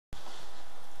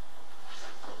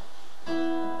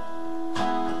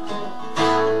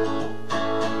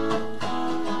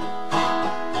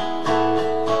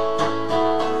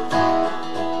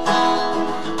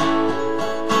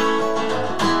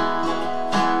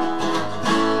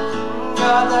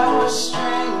thought that was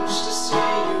strange to see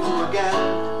you again,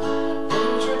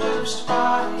 introduced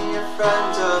by a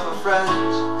friend of a friend.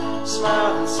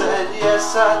 Smiled and said,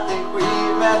 yes, I think we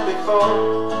met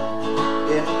before.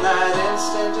 In that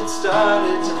instant it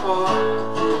started to pour.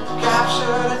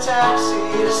 Captured a taxi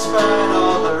despite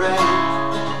all the rain.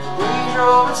 We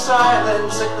drove in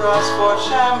silence across Fort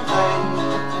Champlain.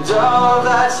 And all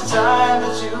that time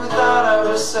that you thought I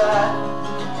was sad,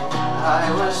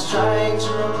 I was trying to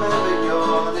remember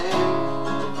your name.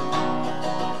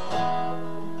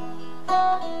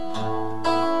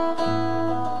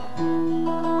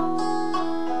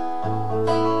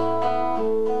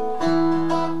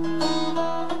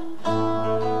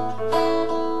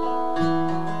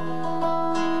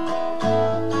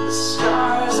 The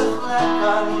scars of black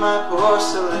on my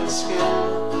porcelain skin,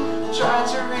 tried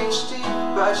to reach deep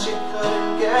but she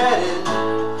couldn't get in.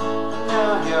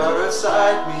 Now you're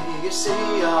outside me, you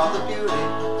see all the beauty,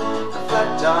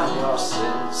 reflect on your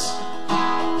sins.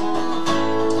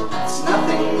 It's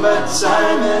nothing but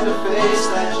time and a face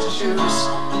that you choose.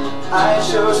 I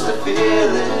chose to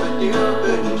feel it, but you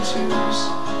couldn't choose.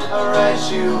 I'll write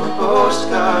you a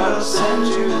postcard, I'll send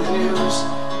you the news,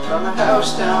 from a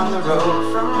house down the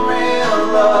road, from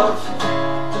real love.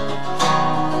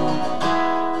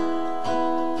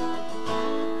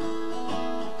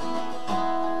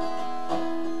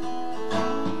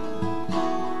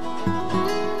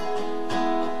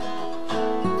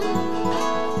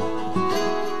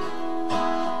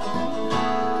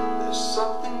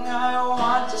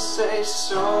 To say,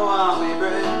 so I'll be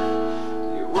brave.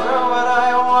 You were what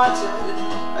I wanted,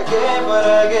 I gave what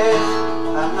I gave.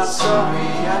 I'm not sorry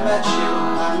I met you,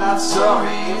 I'm not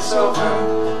sorry it's over,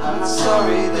 I'm not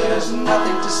sorry there's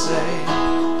nothing to say.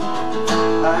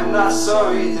 I'm not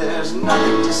sorry there's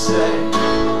nothing to say.